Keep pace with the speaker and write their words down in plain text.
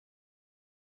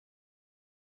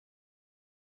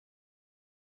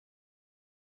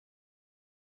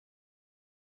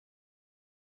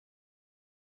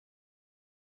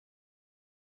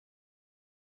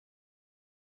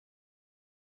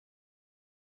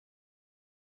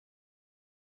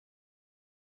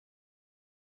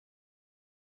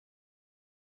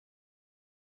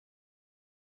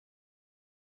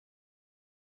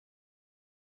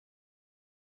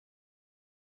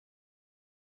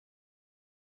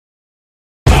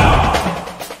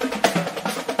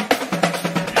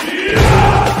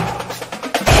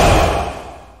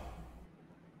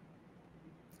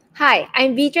Hi,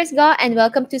 I'm Beatrice Go and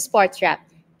welcome to Sports Wrap.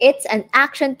 It's an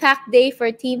action-packed day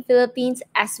for Team Philippines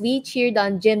as we cheered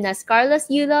on gymnast Carlos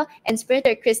Yulo and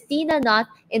sprinter Christina Knott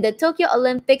in the Tokyo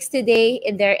Olympics today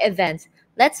in their events.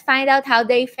 Let's find out how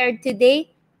they fared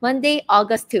today, Monday,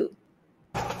 August 2.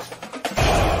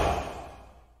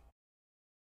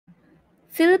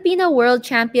 Filipino world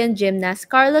champion gymnast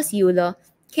Carlos Yulo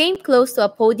came close to a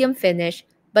podium finish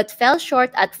but fell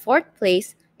short at 4th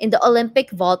place in the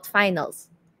Olympic vault finals.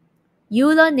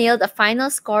 Yulo nailed a final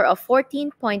score of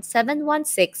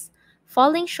 14.716,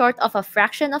 falling short of a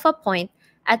fraction of a point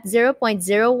at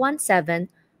 0.017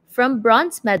 from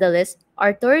bronze medalist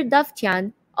Artur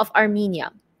Davtyan of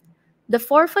Armenia. The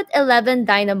 4'11"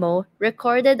 Dynamo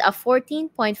recorded a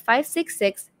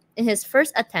 14.566 in his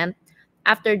first attempt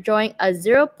after drawing a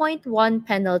 0.1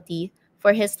 penalty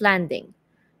for his landing,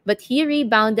 but he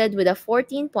rebounded with a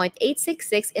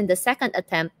 14.866 in the second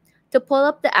attempt to pull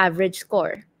up the average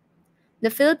score. The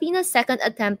Filipino second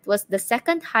attempt was the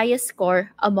second highest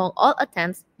score among all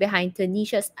attempts behind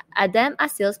Tunisia's Adem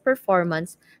Asil's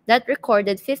performance that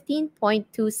recorded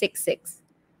 15.266.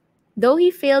 Though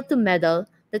he failed to medal,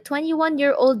 the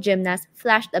 21-year-old gymnast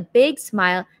flashed a big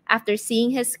smile after seeing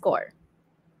his score.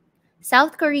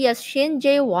 South Korea's Shin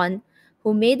Jae-won,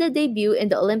 who made a debut in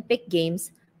the Olympic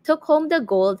Games, took home the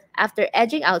gold after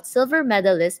edging out silver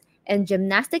medalist and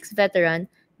gymnastics veteran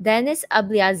Denis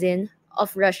Abliazin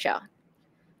of Russia.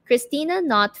 Christina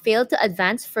Knott failed to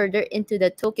advance further into the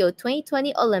Tokyo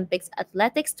 2020 Olympics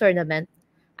athletics tournament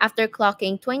after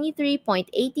clocking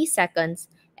 23.80 seconds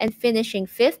and finishing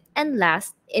 5th and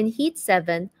last in Heat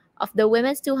 7 of the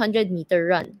women's 200-meter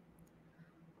run.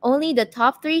 Only the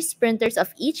top 3 sprinters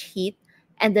of each heat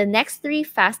and the next 3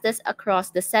 fastest across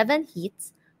the 7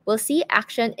 heats will see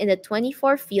action in the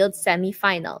 24-field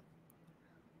semifinal.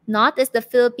 Knott is the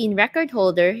Philippine record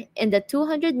holder in the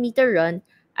 200-meter run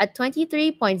at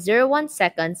 23.01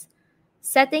 seconds,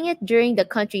 setting it during the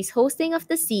country's hosting of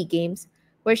the SEA Games,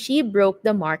 where she broke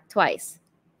the mark twice.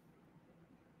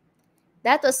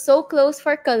 That was so close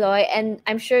for Kaloy, and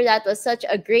I'm sure that was such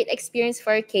a great experience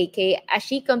for KK as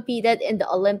she competed in the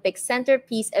Olympic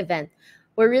centerpiece event.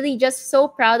 We're really just so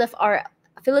proud of our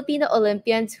Filipino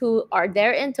Olympians who are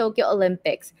there in Tokyo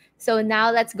Olympics. So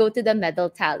now let's go to the medal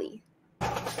tally.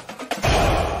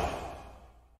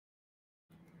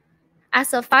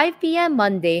 As of 5 p.m.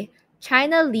 Monday,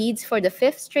 China leads for the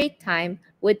 5th straight time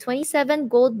with 27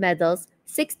 gold medals,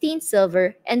 16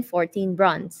 silver, and 14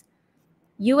 bronze.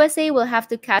 USA will have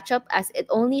to catch up as it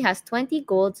only has 20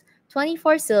 golds,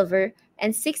 24 silver,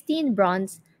 and 16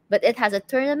 bronze, but it has a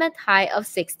tournament high of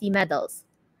 60 medals.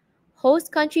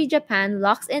 Host country Japan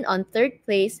locks in on 3rd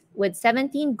place with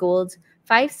 17 golds,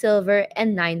 5 silver,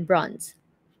 and 9 bronze.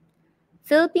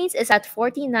 Philippines is at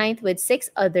 49th with 6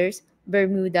 others: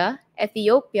 Bermuda,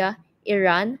 Ethiopia,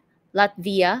 Iran,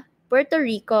 Latvia, Puerto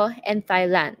Rico, and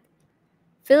Thailand.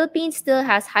 Philippines still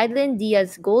has Heidelin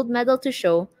Diaz's gold medal to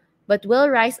show, but will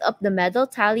rise up the medal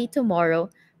tally tomorrow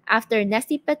after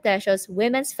Nesty Petecio's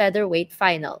women's featherweight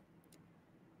final.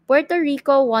 Puerto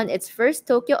Rico won its first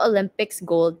Tokyo Olympics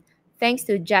gold thanks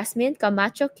to Jasmine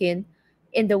Camacho-Kin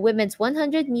in the women's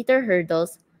 100-meter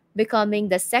hurdles, becoming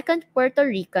the second Puerto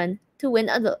Rican to win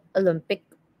an Olympic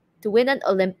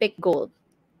gold.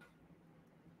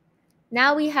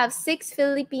 Now we have 6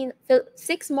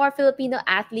 more Filipino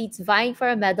athletes vying for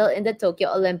a medal in the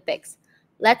Tokyo Olympics.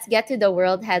 Let's get to the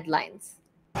world headlines.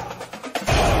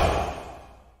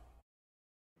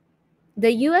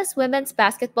 The U.S. women's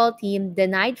basketball team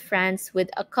denied France with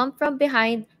a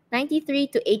come-from-behind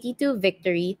 93-82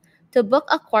 victory to book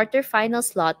a quarter-final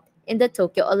slot in the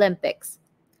Tokyo Olympics.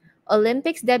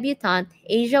 Olympics debutante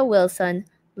Asia Wilson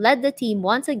led the team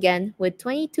once again with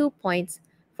 22 points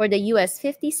for the U.S.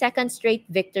 52nd straight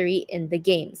victory in the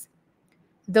Games.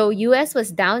 Though U.S.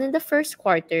 was down in the first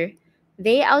quarter,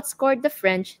 they outscored the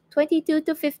French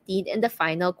 22-15 in the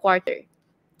final quarter.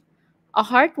 A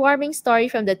heartwarming story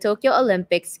from the Tokyo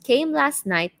Olympics came last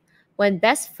night when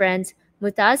best friends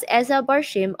Mutaz Eza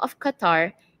Barshim of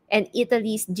Qatar and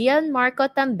Italy's Gianmarco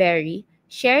Tamberi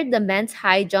shared the men's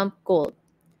high jump gold.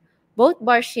 Both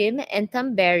Barshim and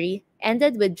Tamberi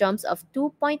ended with jumps of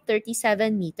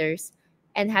 2.37 meters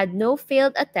and had no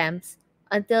failed attempts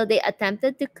until they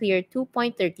attempted to clear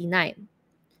 2.39.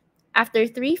 After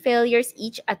 3 failures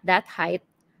each at that height,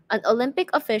 an Olympic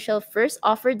official first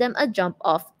offered them a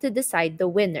jump-off to decide the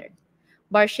winner.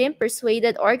 Barshim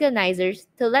persuaded organizers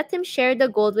to let him share the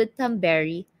gold with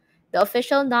Tamberi. The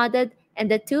official nodded, and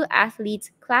the 2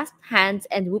 athletes clasped hands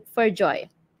and whooped for joy.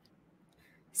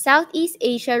 Southeast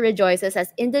Asia rejoices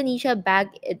as Indonesia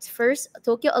bagged its first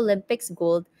Tokyo Olympics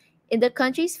gold in the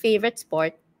country's favorite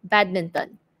sport,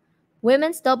 badminton.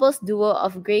 Women's doubles duo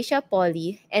of Gracia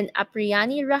Polly and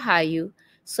Apriyani Rahayu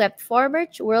swept former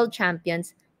world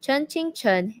champions Chen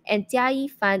Qingchen and Tiayi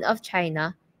Fan of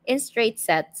China in straight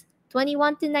sets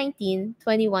 21 to 19,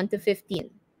 21 to 15.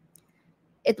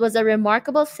 It was a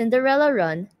remarkable Cinderella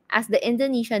run as the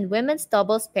Indonesian women's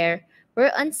doubles pair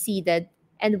were unseeded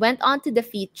and went on to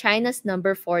defeat China's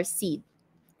number 4 seed.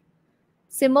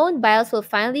 Simone Biles will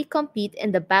finally compete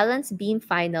in the balance beam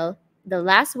final, the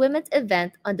last women's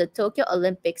event on the Tokyo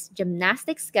Olympics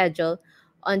gymnastics schedule,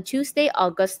 on Tuesday,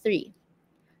 August 3.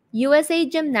 USA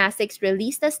Gymnastics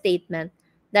released a statement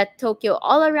that Tokyo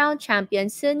all-around champion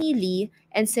Sunny Lee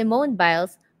and Simone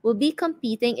Biles will be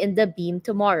competing in the beam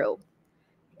tomorrow.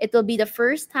 It will be the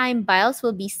first time Biles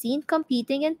will be seen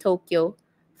competing in Tokyo,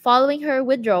 following her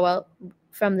withdrawal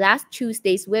from last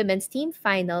Tuesday's women's team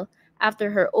final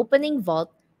after her opening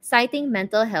vault, citing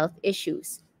mental health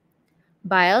issues.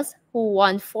 Biles, who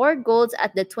won 4 golds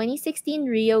at the 2016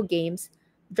 Rio Games,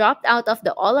 dropped out of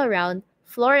the all around,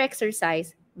 floor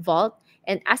exercise, vault,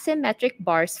 and asymmetric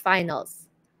bars finals.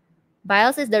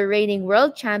 Biles is the reigning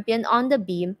world champion on the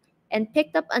beam and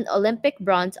picked up an Olympic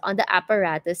bronze on the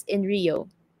apparatus in Rio.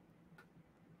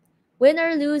 Win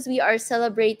or lose, we are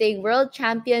celebrating world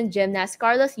champion gymnast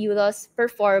Carlos Yulo's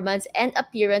performance and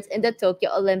appearance in the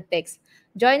Tokyo Olympics.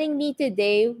 Joining me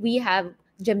today, we have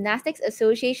Gymnastics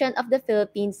Association of the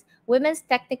Philippines Women's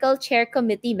Technical Chair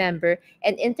Committee member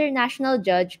and international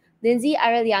judge Lindsay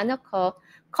Arellano Co,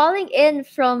 calling in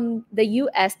from the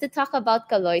US to talk about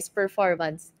Kaloy's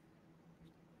performance.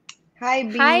 Hi,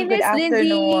 Hi, B. Good Miss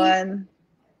Lindsay. afternoon.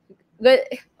 Good.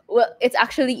 Well, it's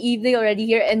actually evening already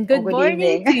here, and Oh, good good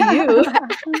morning evening. to you.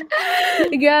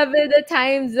 Grabe the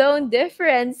time zone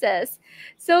differences.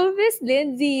 So, Miss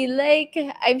Lindsay, like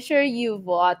I'm sure you've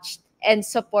watched and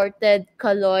supported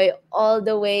Kaloy all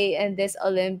the way in this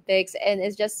Olympics, and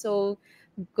it's just so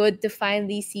good to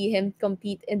finally see him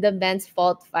compete in the men's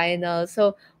vault final.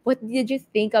 So, what did you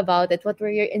think about it? What were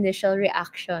your initial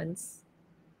reactions?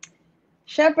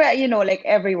 Syempre, like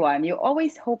everyone, you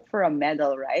always hope for a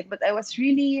medal, right? But I was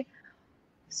really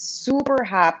super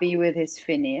happy with his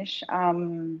finish.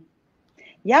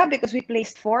 Yeah, because we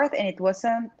placed fourth and it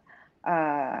wasn't,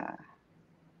 uh,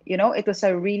 it was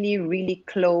a really, really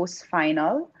close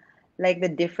final. Like the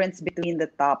difference between the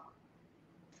top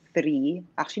three,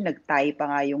 actually nag-tie pa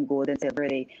nga yung gold and silver.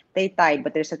 They tied,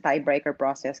 but there's a tiebreaker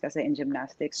process kasi in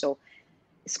gymnastics. So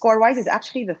score wise is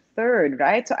actually the third,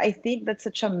 right? So I think that's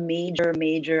such a major,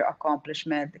 major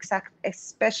accomplishment,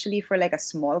 especially for like a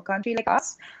small country like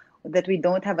us, that we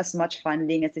don't have as much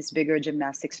funding as this bigger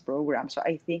gymnastics program. So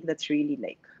I think that's really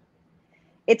like,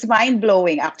 it's mind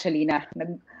blowing actually na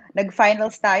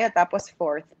nag-finals tayo tapos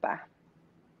fourth pa.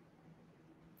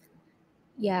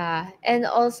 Yeah, and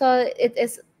also it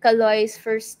is Kaloy's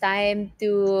first time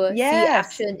to see Yes.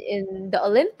 action in the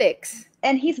Olympics.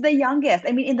 And he's the youngest.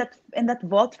 I mean, in that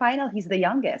vault final, he's the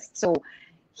youngest. So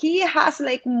he has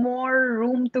like more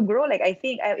room to grow. Like I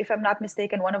think, if I'm not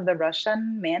mistaken, one of the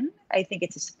Russian men, I think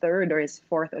it's his third or his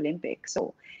fourth Olympic.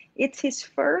 So it's his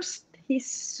first. He's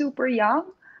super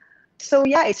young. So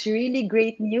yeah, it's really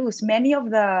great news. Many of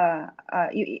the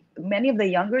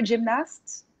younger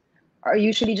gymnasts are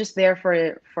usually just there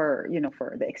for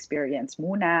the experience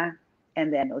muna,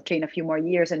 and then I'll train a few more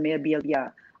years and maybe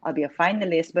I'll be a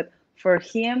finalist. But for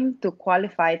him to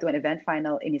qualify to an event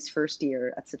final in his first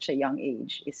year at such a young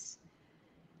age is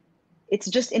it's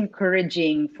just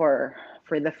encouraging for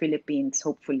the Philippines,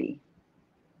 hopefully.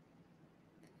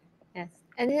 Yes.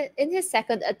 And in his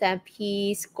second attempt,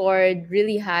 he scored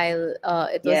really high.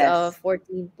 It was a Yes.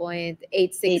 14.866.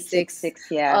 866,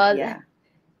 yeah, Uh, yeah.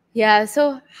 yeah.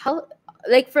 So how,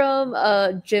 like from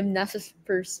a gymnast's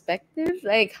perspective,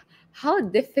 like how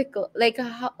difficult, like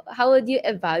how would you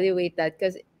evaluate that?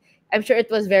 Because I'm sure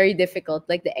it was very difficult,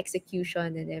 like the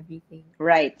execution and everything.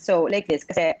 Right. So like this,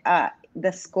 kasi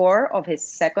the score of his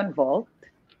second vault,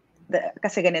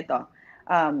 kasi ganito,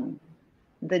 um,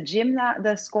 the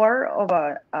score of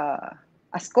a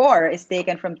score is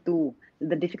taken from two: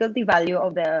 the difficulty value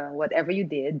of the whatever you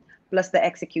did plus the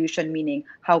execution, meaning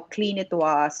how clean it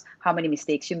was, how many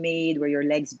mistakes you made, where your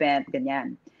legs bent,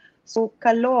 ganyan. So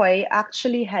Kaloy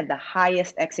actually had the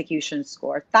highest execution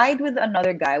score, tied with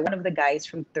another guy, one of the guys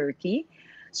from Turkey.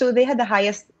 So they had the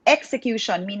highest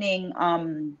execution, meaning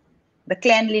the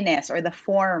cleanliness or the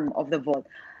form of the vault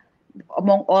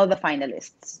among all the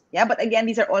finalists. Yeah, but again,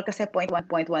 these are all kasi point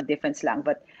one difference lang.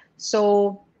 But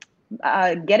so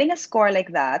getting a score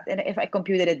like that, and if I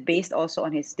computed it based also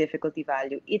on his difficulty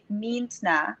value, it means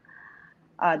na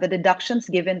the deductions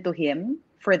given to him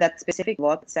for that specific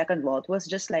vault, second vault, was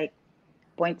just like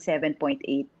point 0.7, point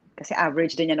 0.8. Kasi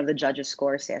average din yan of the judges'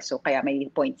 scores eh. So kaya may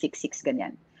 0.66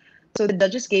 ganyan. So the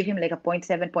judges gave him like a point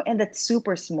 0.7 point, and that's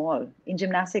super small. In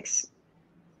gymnastics,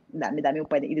 dami-dami mo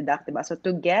pwede i-deduct, diba? So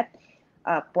to get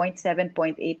a 0.7,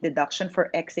 0.8 deduction for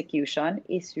execution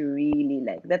is really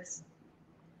like, that's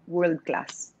world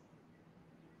class.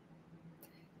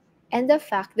 And the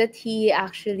fact that he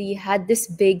actually had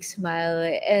this big smile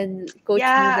and Coach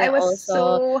Yeah, Mune I was also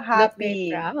so looked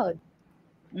very happy. proud.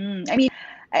 I mean,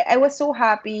 I was so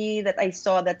happy that I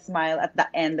saw that smile at the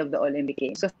end of the Olympic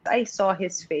Games because I saw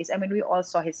his face. I mean, we all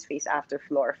saw his face after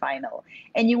floor final.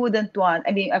 And you wouldn't want,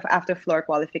 I mean, after floor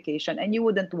qualification, and you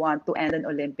wouldn't want to end an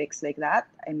Olympics like that.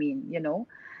 I mean, you know.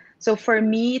 So for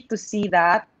me to see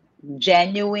that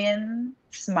genuine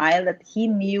smile that he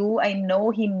knew, I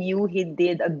know he knew he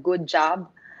did a good job.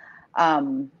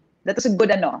 That was a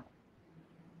good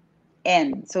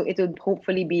end. So it would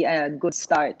hopefully be a good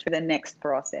start for the next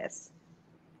process.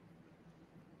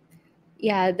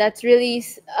 Yeah, that's really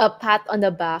a pat on the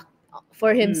back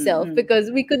for himself Mm-mm. because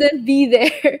we couldn't be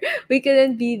there. We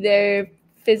couldn't be there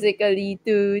physically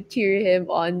to cheer him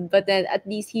on, but then at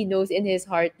least he knows in his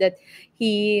heart that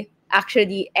he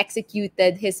actually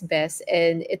executed his best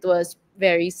and it was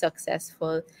very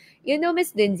successful. You know,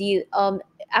 Miss Lindsay,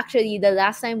 actually the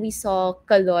last time we saw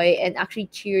Kaloy and actually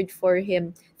cheered for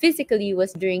him physically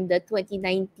was during the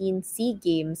 2019 SEA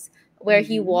Games where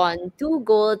he Mm-hmm. won 2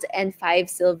 golds and 5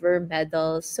 silver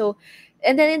medals. So,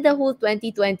 and then in the whole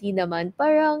 2020 naman,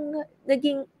 parang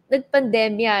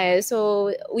nagpandemya eh. So,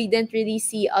 we didn't really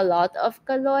see a lot of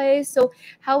Kaloy. So,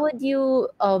 how would you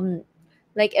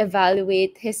like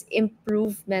evaluate his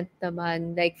improvement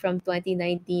naman like from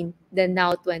 2019 then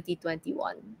now 2021?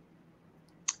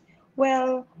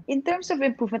 Well, in terms of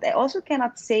improvement, I also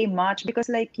cannot say much because,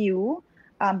 like you,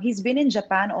 he's been in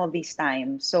Japan all this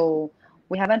time, so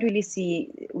we haven't really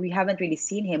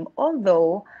seen him.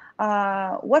 Although,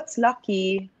 what's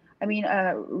lucky, I mean,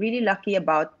 really lucky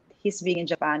about his being in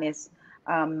Japan is,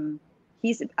 um,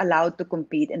 he's allowed to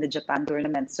compete in the Japan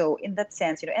tournament. So in that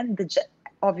sense, you know, and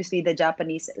obviously the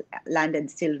Japanese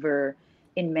landed silver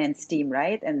in men's team,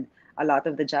 right? And a lot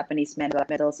of the Japanese men got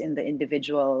medals in the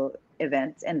individual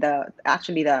events, and the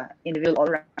individual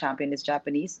all-around champion is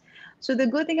Japanese. So the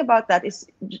good thing about that is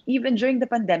even during the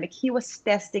pandemic, he was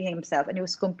testing himself and he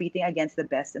was competing against the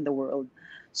best in the world.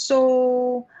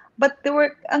 So, but there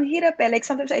were ang hirap eh. Like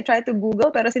sometimes I try to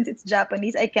Google, pero since it's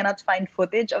Japanese, I cannot find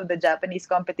footage of the Japanese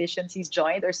competitions he's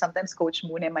joined. Or sometimes Coach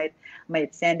Mune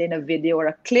might send in a video or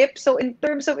a clip. So in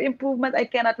terms of improvement, I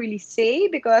cannot really say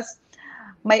because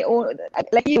my own,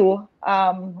 like you,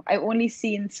 I've only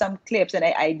seen some clips and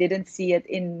I didn't see it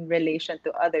in relation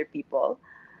to other people.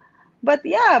 But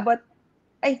yeah, but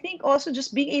I think also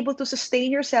just being able to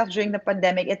sustain yourself during the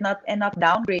pandemic and not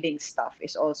downgrading stuff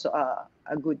is also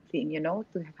a good thing, you know,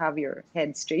 to have your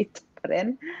head straight pa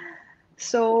rin.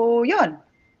 So yun.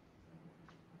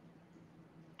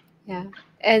 Yeah.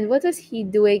 And what was he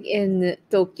doing in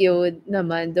Tokyo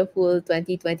naman the whole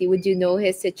 2020? Would you know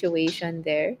his situation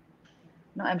there?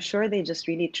 No, I'm sure they just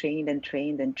really trained and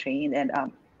trained and trained. And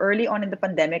early on in the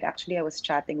pandemic, actually, I was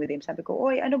chatting with him. Sabi ko,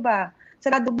 Oy, ano ba?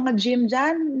 Sarado mga gym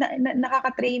dyan?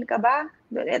 Nakaka-train ka ba?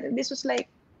 This was like,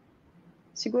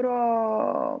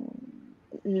 siguro,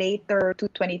 later to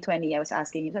 2020, I was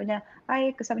asking him.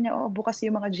 Sabi niya, oh, bukas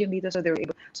yung mga gym dito. So they were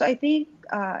able. So I think,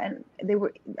 and they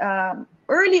were,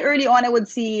 early on, I would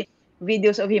see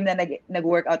videos of him na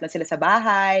nag-workout na sila sa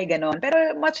bahay, ganon.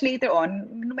 Pero much later on,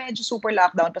 medyo super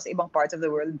lockdown pa sa ibang parts of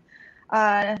the world,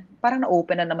 parang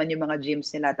na-open na naman yung mga gyms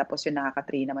nila, tapos yung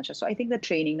nakaka-train naman siya. So I think the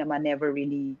training naman never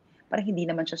really, parang hindi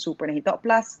naman siya super nahinto.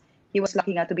 Plus, he was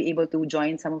lucky nga to be able to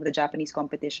join some of the Japanese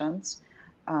competitions.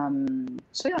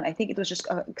 So yeah, I think it was just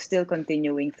still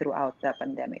continuing throughout the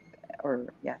pandemic, or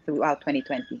yeah, throughout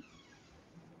 2020.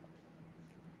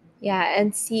 Yeah, and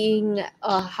seeing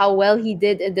how well he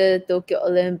did in the Tokyo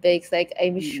Olympics, like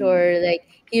I'm Mm-mm. sure like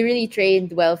he really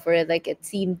trained well for it. Like it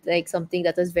seemed like something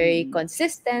that was very Mm-mm.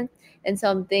 consistent and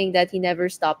something that he never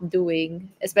stopped doing,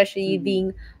 especially Mm-mm.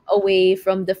 being away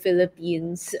from the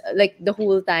Philippines like the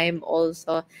whole time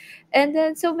also. And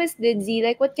then so Miss Lindsay,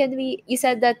 like what can we you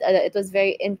said that it was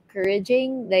very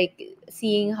encouraging like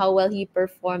seeing how well he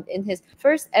performed in his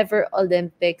first ever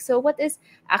Olympics. So what is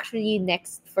actually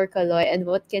next for Kaloy and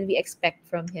what can we expect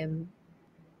from him?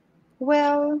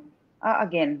 Well,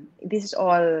 again, this is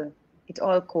all,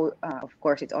 of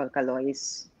course, it's all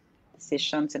Kaloy's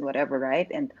decisions and whatever, right?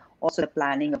 And also the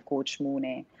planning of Coach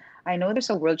Mune. I know there's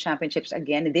a World Championships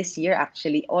again this year,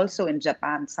 actually, also in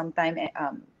Japan, sometime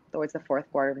towards the fourth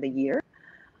quarter of the year.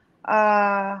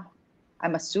 Uh,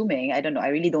 I'm assuming, I don't know, I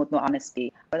really don't know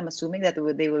honestly, but I'm assuming that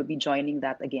they will be joining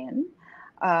that again.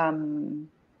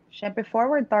 syempre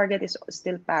forward target is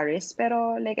still Paris,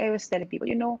 pero like I was telling people,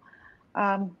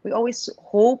 we always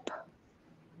hope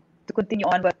to continue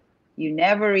on, but you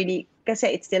never really, kasi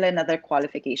it's still another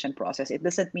qualification process. It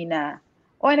doesn't mean na,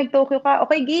 oh, nag-Tokyo ka,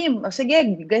 okay, game. O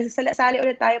sige, guys, sali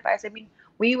ulit tayo. Para I mean,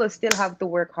 we will still have to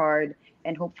work hard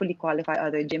and hopefully qualify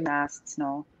other gymnasts,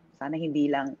 no? Sana hindi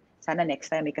lang, sana next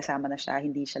time may kasama na siya,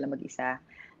 hindi siya lang mag-isa.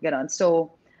 Ganon.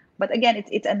 So, but again,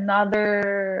 it's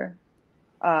another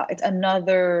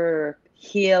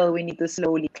hill we need to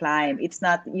slowly climb. It's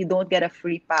not, you don't get a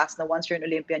free pass na once you're an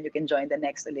Olympian, you can join the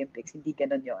next Olympics. Hindi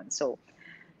ganon yon. So,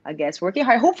 I guess working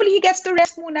hard. Hopefully, he gets to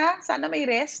rest muna. Sana may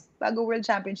rest bago World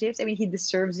Championships. I mean, he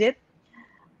deserves it.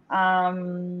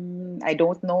 I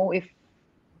don't know if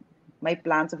my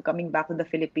plans of coming back to the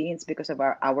Philippines because of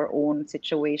our own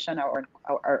situation,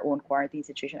 our own quarantine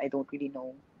situation. I don't really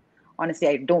know. Honestly,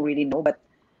 I don't really know. But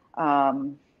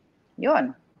um,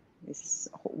 yun.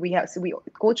 We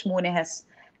Coach Mune has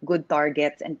good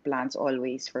targets and plans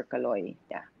always for Kaloy.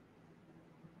 Yeah.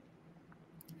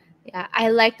 Yeah, I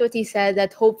liked what he said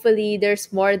that hopefully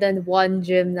there's more than one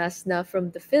gymnast now from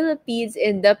the Philippines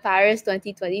in the Paris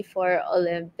 2024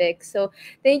 Olympics. So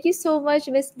thank you so much,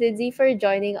 Miss Lindsay, for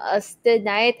joining us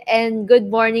tonight, and good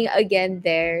morning again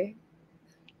there.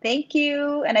 Thank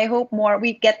you, and I hope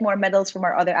we get more medals from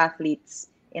our other athletes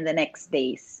in the next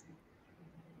days.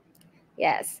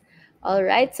 Yes. All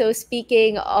right. So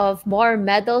speaking of more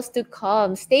medals to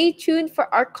come, stay tuned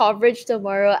for our coverage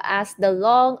tomorrow as the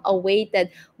long-awaited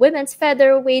women's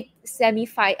featherweight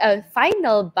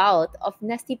final bout of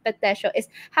Nesty Petesio is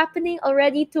happening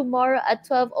already tomorrow at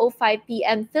 12:05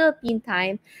 p.m. Philippine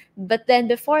time. But then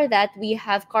before that, we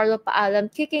have Carlo Paalam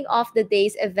kicking off the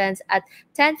day's events at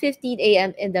 10:15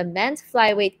 a.m. in the men's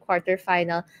flyweight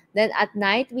quarterfinal. Then at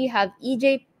night, we have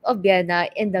EJ of Vienna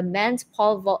in the men's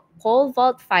pole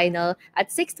vault final at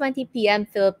 6:20 p.m.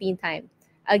 Philippine time.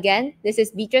 Again, this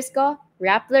is Beatrice Go,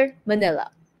 Rappler,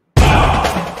 Manila.